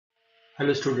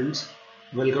Hello students,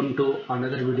 welcome to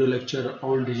another video lecture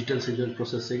on digital signal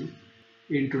processing.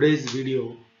 In today's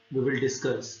video, we will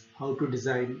discuss how to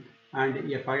design an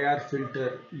FIR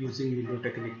filter using window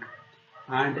technique,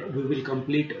 and we will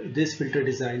complete this filter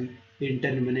design in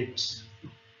 10 minutes.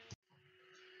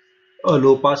 A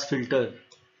low pass filter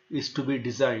is to be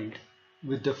designed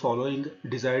with the following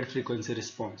desired frequency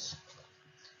response.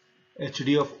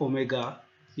 HD of omega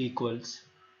equals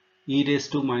e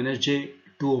raised to minus j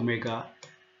 2 omega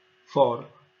for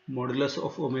modulus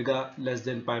of omega less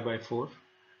than pi by 4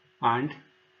 and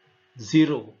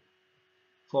 0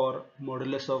 for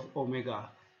modulus of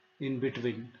omega in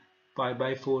between pi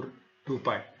by 4 to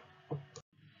pi.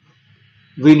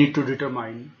 We need to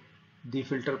determine the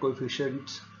filter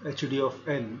coefficients HD of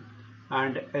n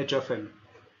and h of n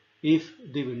if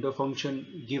the window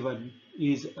function given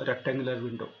is a rectangular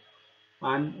window,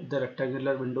 and the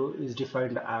rectangular window is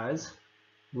defined as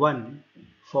 1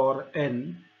 for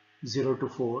n 0 to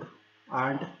 4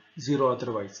 and 0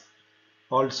 otherwise.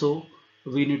 Also,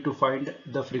 we need to find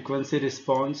the frequency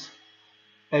response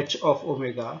h of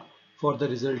omega for the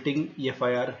resulting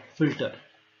FIR filter.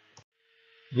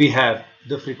 We have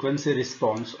the frequency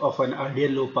response of an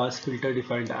ideal low pass filter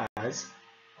defined as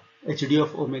HD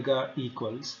of omega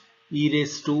equals e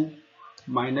raised to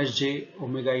minus j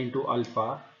omega into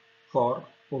alpha for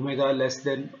omega less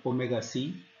than omega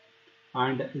c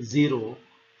and 0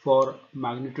 for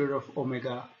magnitude of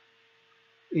omega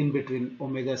in between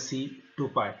omega c to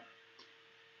pi.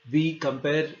 We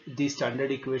compare the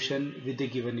standard equation with the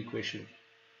given equation.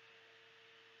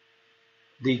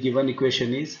 The given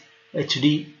equation is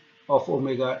HD of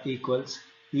omega equals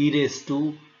e raised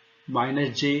to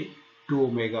minus j 2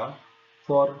 omega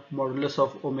for modulus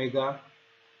of omega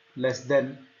less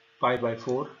than pi by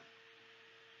 4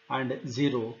 and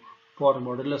 0 for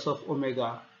modulus of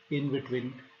omega in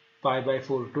between pi by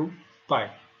 4 to pi.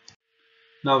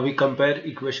 Now we compare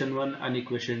equation 1 and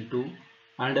equation 2,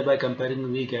 and by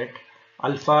comparing we get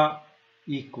alpha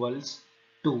equals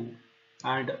 2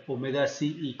 and omega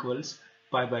c equals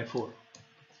pi by 4.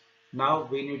 Now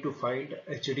we need to find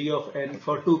HD of n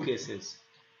for two cases.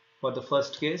 For the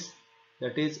first case,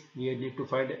 that is, we need to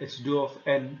find HD of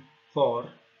n for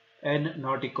n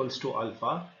not equals to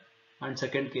alpha, and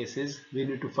second case is we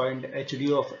need to find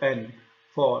HD of n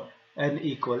for n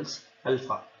equals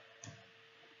alpha.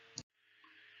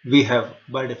 We have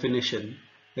by definition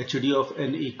HD of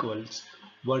n equals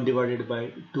 1 divided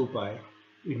by 2 pi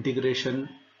integration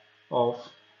of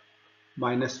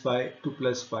minus pi to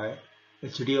plus pi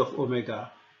HD of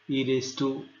omega e raised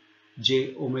to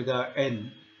j omega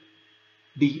n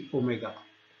d omega.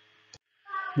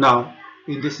 Now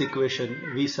in this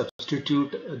equation we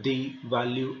substitute the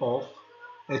value of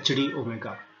HD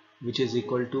omega, which is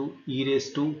equal to e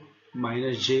raised to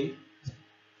minus j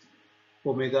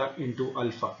omega into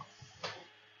alpha.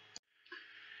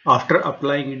 After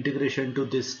applying integration to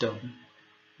this term,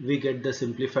 we get the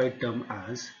simplified term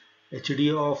as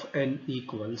HD of n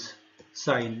equals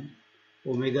sine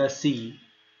omega c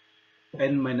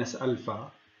n minus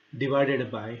alpha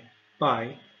divided by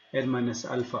pi n minus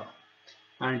alpha,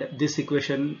 and this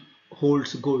equation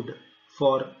holds good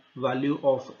for value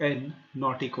of n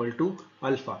not equal to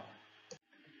alpha.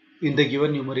 In the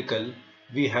given numerical,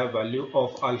 we have value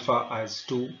of alpha as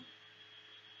 2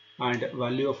 and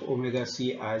value of omega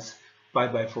c as pi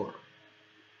by 4.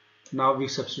 Now we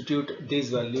substitute these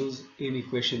values in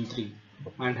equation 3,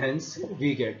 and hence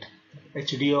we get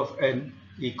HD of n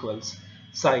equals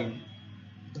sine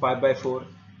pi by 4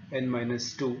 n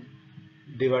minus 2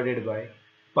 divided by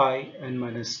pi n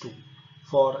minus 2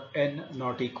 for n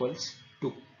not equals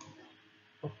 2.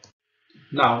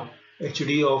 Now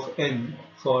HD of n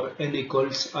for n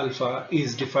equals alpha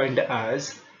is defined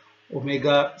as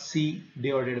omega c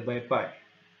divided by pi,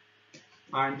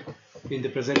 and in the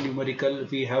present numerical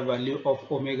we have value of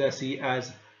omega c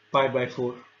as pi by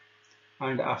 4,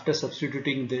 and after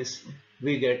substituting this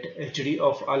we get HD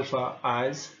of alpha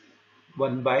as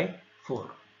 1 by 4,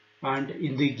 and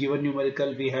in the given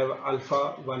numerical we have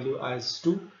alpha value as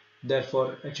 2,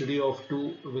 therefore HD of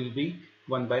 2 will be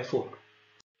 1 by 4.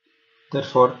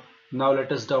 Therefore now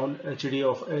let us down HD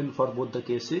of n for both the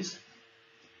cases.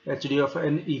 HD of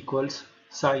n equals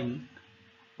sine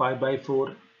pi by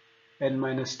 4 n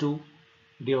minus 2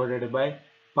 divided by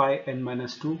pi n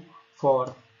minus 2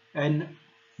 for n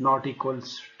not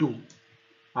equals 2,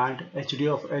 and HD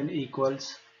of n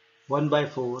equals 1 by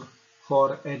 4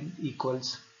 for n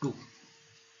equals 2.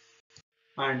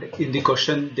 And in the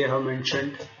question they have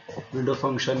mentioned window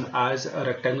function as a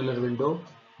rectangular window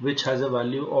which has a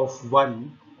value of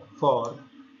 1 for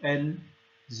n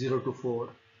 0 to 4,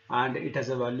 and it has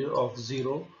a value of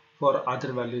 0 for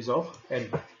other values of n.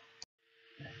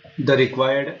 The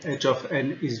required h of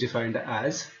n is defined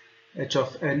as h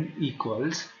of n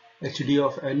equals hd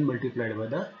of n multiplied by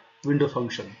the window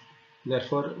function.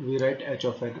 Therefore, we write h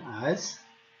of n as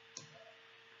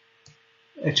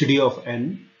hd of n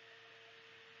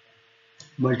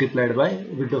multiplied by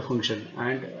window function,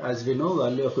 and as we know,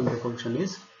 value of window function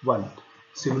is 1.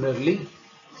 Similarly,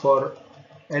 for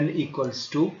n equals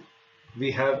 2,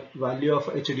 we have value of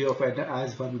hd of n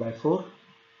as 1 by 4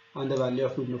 and the value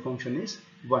of window function is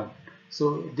 1.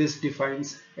 So this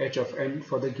defines h of n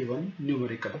for the given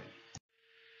numerical.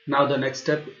 Now the next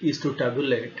step is to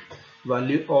tabulate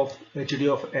value of hd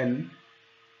of n,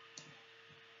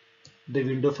 the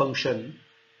window function,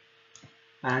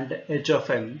 and h of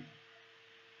n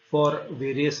for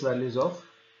various values of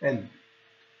n.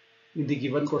 In the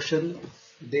given question,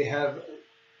 they have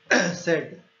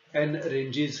said n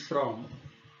ranges from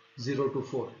 0 to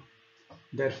 4.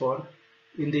 Therefore,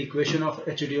 in the equation of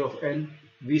hd of n,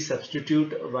 we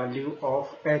substitute value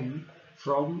of n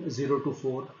from 0 to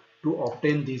 4 to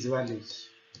obtain these values.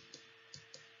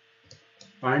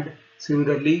 And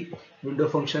similarly, window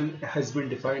function has been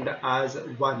defined as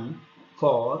 1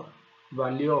 for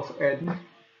value of n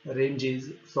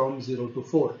ranges from 0 to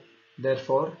 4.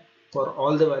 Therefore, for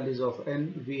all the values of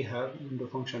n, we have window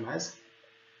function as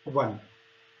 1.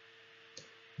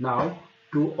 Now,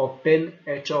 to obtain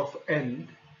h of n,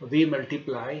 we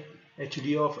multiply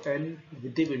hd of n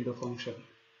with the window function.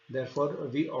 Therefore,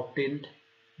 we obtained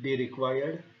the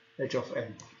required h of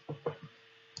n.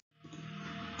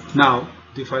 Now,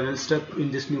 the final step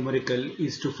in this numerical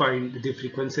is to find the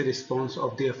frequency response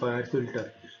of the FIR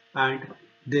filter, and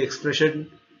the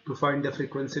expression to find the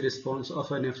frequency response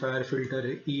of an FIR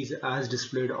filter is as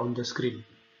displayed on the screen.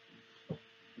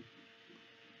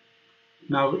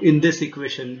 Now in this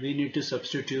equation, we need to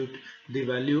substitute the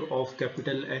value of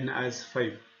capital N as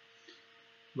 5.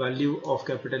 Value of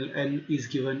capital N is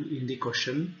given in the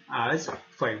question as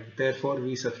 5. Therefore,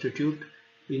 we substitute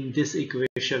in this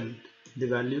equation the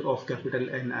value of capital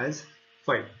N as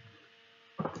 5.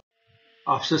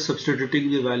 After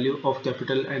substituting the value of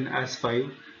capital N as 5,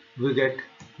 we get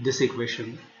this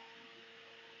equation.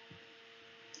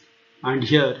 And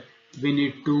here we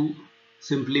need to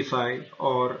simplify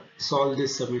or solve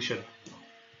this summation.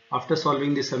 After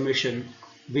solving the summation,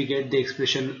 we get the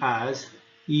expression as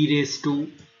e raised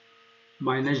to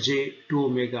minus j 2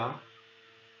 omega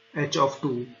h of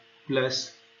 2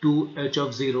 plus 2 h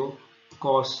of 0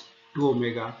 cos 2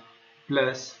 omega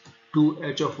plus 2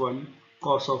 h of 1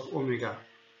 cos of omega.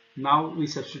 Now we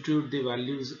substitute the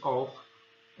values of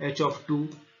h of 2,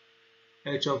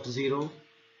 h of 0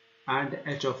 and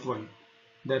h of 1.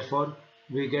 Therefore,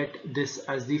 we get this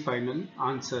as the final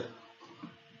answer.